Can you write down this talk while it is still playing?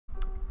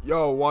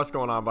Yo, what's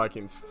going on,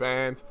 Vikings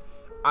fans?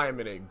 I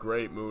am in a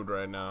great mood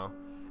right now,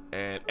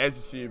 and as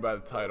you see by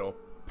the title,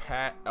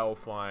 Pat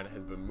Elflein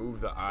has been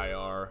moved to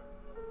IR.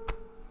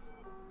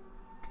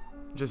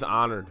 Just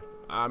honored.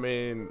 I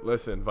mean,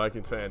 listen,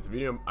 Vikings fans, if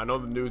you didn't, I know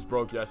the news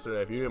broke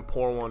yesterday. If you didn't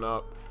pour one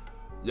up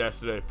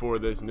yesterday for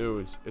this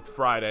news, it's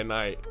Friday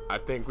night. I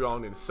think we all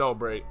need to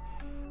celebrate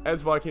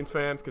as Vikings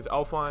fans because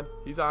Elflein,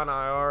 he's on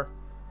IR.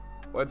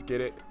 Let's get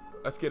it.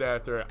 Let's get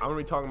after it. I'm going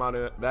to be talking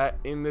about that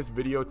in this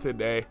video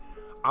today.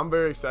 I'm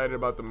very excited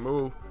about the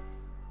move.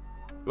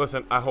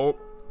 Listen, I hope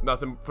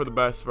nothing for the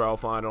best for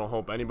Elflein. I don't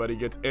hope anybody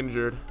gets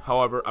injured.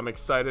 However, I'm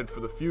excited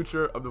for the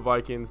future of the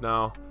Vikings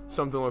now.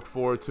 Something to look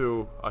forward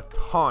to a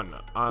ton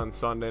on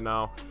Sunday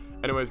now.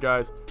 Anyways,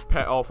 guys,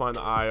 Pat Elflein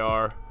to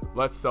IR.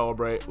 Let's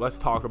celebrate. Let's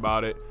talk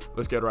about it.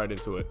 Let's get right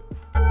into it.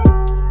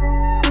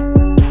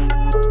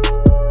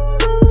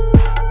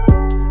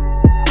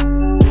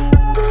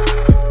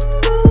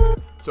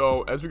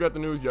 So, as we got the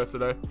news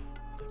yesterday,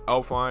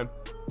 Elflein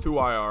to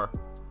IR.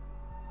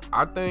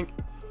 I think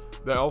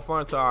the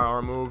Elflein to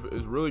IR move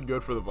is really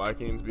good for the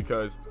Vikings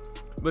because,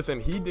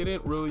 listen, he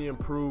didn't really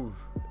improve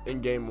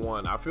in game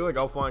one. I feel like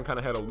Elflein kind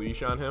of had a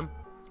leash on him.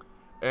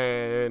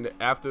 And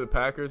after the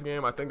Packers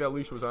game, I think that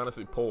leash was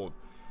honestly pulled.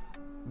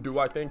 Do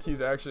I think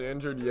he's actually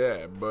injured?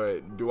 Yeah.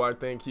 But do I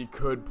think he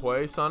could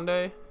play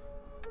Sunday?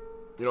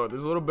 You know,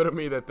 there's a little bit of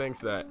me that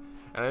thinks that.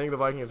 And I think the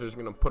Vikings are just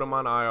going to put him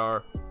on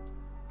IR,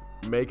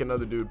 make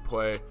another dude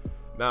play.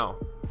 Now,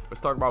 let's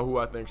talk about who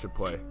I think should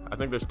play. I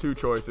think there's two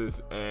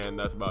choices, and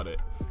that's about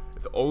it.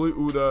 It's Oli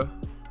Udoh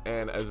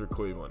and Ezra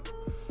Cleveland.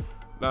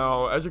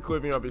 Now, Ezra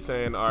Cleveland, I'll be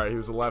saying, all right, he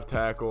was a left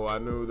tackle. I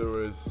knew there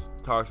was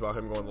talks about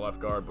him going to left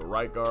guard, but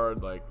right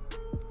guard, like,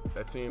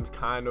 that seems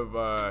kind of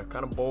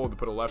bold to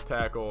put a left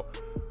tackle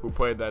who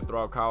played that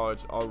throughout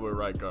college all the way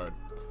right guard.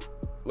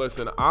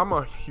 Listen, I'm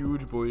a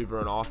huge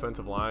believer in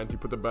offensive lines. You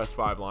put the best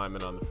 5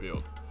 linemen on the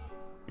field.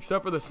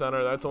 Except for the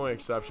center, that's only an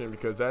exception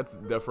because that's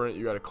different.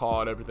 You got to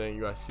call out everything.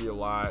 You got to see a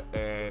lot.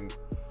 And,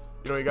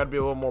 you know, you got to be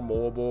a little more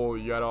mobile.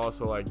 You got to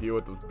also, like, deal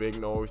with those big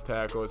nose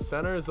tackles.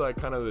 Center is, like,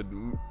 kind of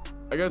the,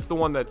 I guess, the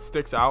one that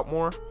sticks out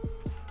more.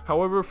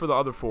 However, for the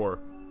other 4,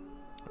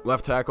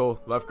 left tackle,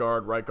 left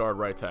guard,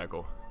 right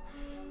tackle,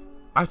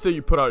 I'd say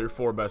you put out your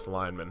 4 best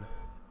linemen.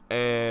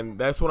 And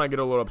that's when I get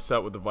a little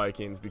upset with the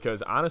Vikings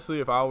because, honestly,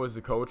 if I was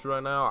the coach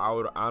right now, I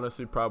would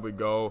honestly probably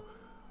go –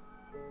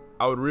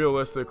 I would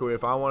realistically,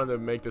 if I wanted to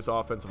make this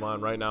offensive line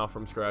right now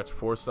from scratch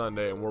for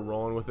Sunday and we're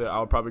rolling with it, I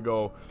would probably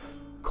go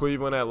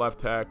Cleveland at left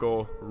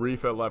tackle,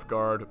 Reef at left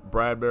guard,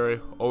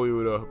 Bradbury, Oli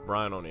Udoh,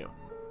 Brian O'Neill.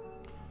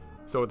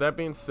 So with that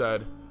being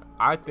said,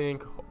 I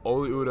think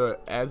Oli Udoh,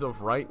 as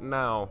of right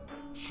now,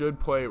 should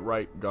play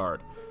right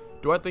guard.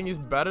 Do I think he's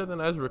better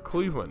than Ezra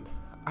Cleveland?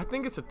 I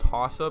think it's a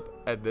toss-up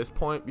at this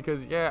point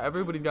because, yeah,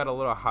 everybody's got a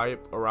little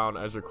hype around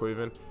Ezra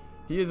Cleveland.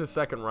 He is a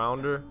second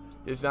rounder.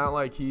 It's not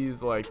like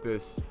he's like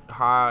this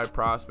high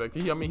prospect.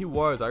 I mean, he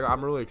was.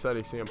 I'm really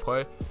excited to see him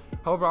play.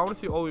 However, I want to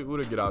see Oli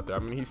Udoh get out there. I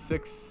mean, he's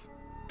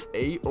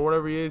 6'8" or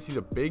whatever he is. He's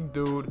a big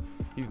dude.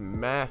 He's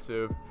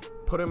massive.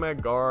 Put him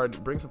at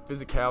guard. Bring some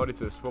physicality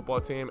to this football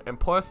team. And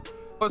plus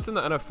in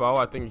the NFL,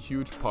 I think a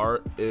huge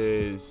part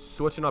is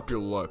switching up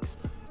your looks.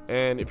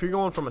 And if you're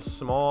going from a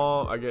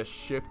small, I guess,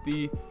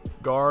 shifty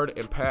guard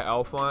and Pat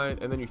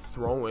Elflein, and then you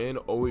throw in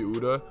Oli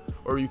Udoh,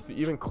 or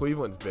even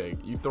Cleveland's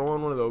big, you throw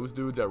in one of those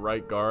dudes at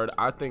right guard,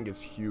 I think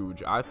it's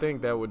huge. I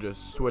think that would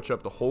just switch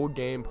up the whole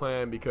game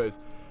plan because,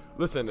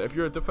 listen, if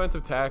you're a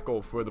defensive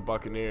tackle for the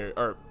Buccaneers,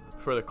 or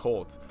for the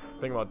Colts,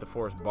 think about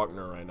DeForest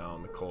Buckner right now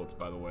on the Colts,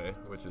 by the way,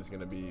 which is going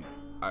to be,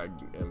 I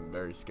am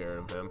very scared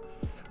of him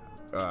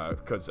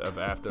because of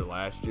after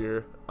last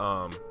year.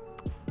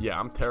 Yeah,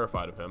 I'm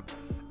terrified of him.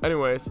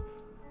 Anyways,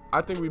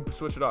 I think we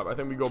switch it up. I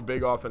think we go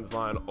big offensive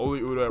line,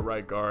 Oli Udoh at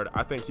right guard.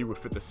 I think he would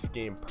fit the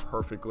scheme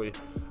perfectly.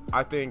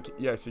 I think,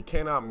 yes, he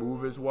cannot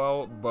move as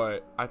well,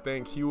 but I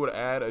think he would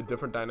add a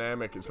different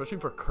dynamic, especially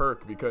for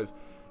Kirk, because,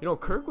 you know,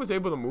 Kirk was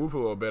able to move a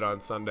little bit on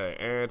Sunday.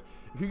 And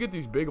if you get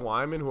these big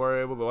linemen who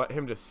are able to let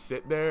him just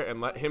sit there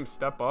and let him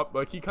step up,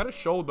 like he kind of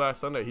showed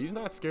last Sunday, he's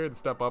not scared to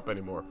step up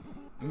anymore.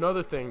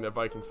 Another thing that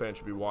Vikings fans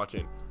should be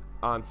watching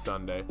on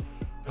Sunday.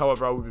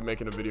 However, I will be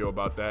making a video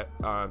about that,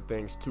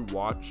 things to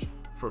watch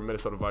for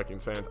Minnesota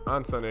Vikings fans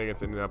on Sunday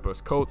against Indianapolis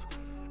Colts.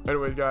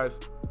 Anyways, guys,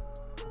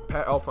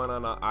 Pat Elflein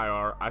on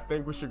IR. I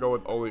think we should go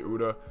with Oli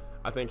Udoh.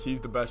 I think he's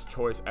the best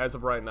choice as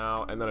of right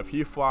now. And then if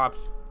he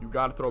flops, you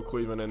got to throw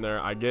Cleveland in there.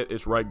 I get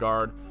it's right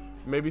guard.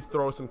 Maybe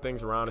throw some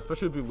things around,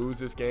 especially if we lose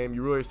this game.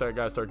 You really got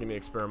to start getting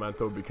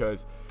experimental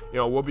because, you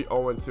know, we'll be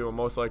 0-2, and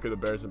most likely the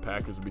Bears and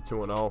Packers will be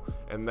 2-0,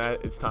 and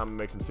that it's time to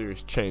make some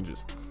serious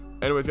changes.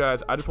 Anyways,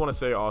 guys, I just want to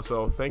say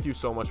also, thank you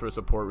so much for the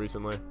support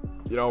recently.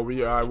 You know,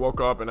 I woke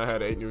up and I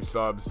had 8 new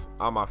subs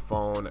on my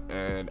phone,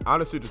 and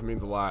honestly, it just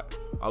means a lot.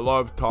 I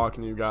love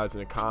talking to you guys in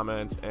the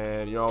comments,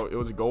 and, you know, it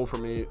was a goal for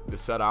me to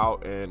set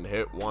out and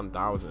hit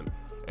 1,000.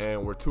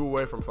 And we're 2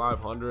 away from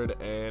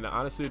 500, and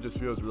honestly, it just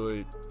feels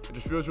really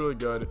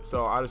good.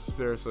 So I just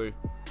seriously,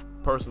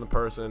 person to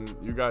person,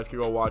 you guys can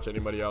go watch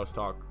anybody else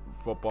talk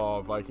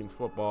football, Vikings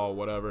football,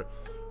 whatever.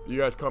 You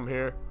guys come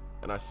here,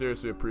 and I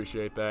seriously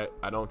appreciate that.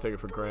 I don't take it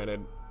for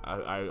granted.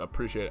 I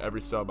appreciate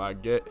every sub I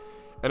get.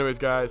 Anyways,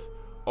 guys,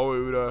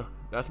 WAAAAYYYYY,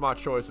 that's my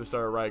choice to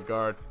start at right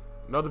guard.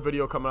 Another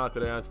video coming out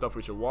today on stuff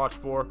we should watch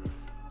for.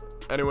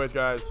 Anyways,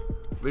 guys,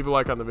 leave a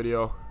like on the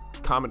video.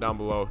 Comment down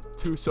below.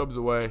 2 subs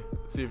away.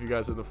 Let's see if you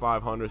guys are the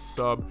 500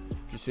 sub.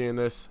 If you're seeing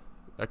this,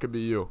 that could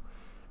be you.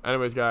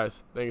 Anyways,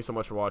 guys, thank you so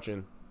much for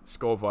watching.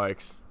 Skol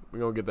Vikes. We're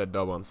going to get that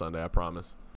dub on Sunday, I promise.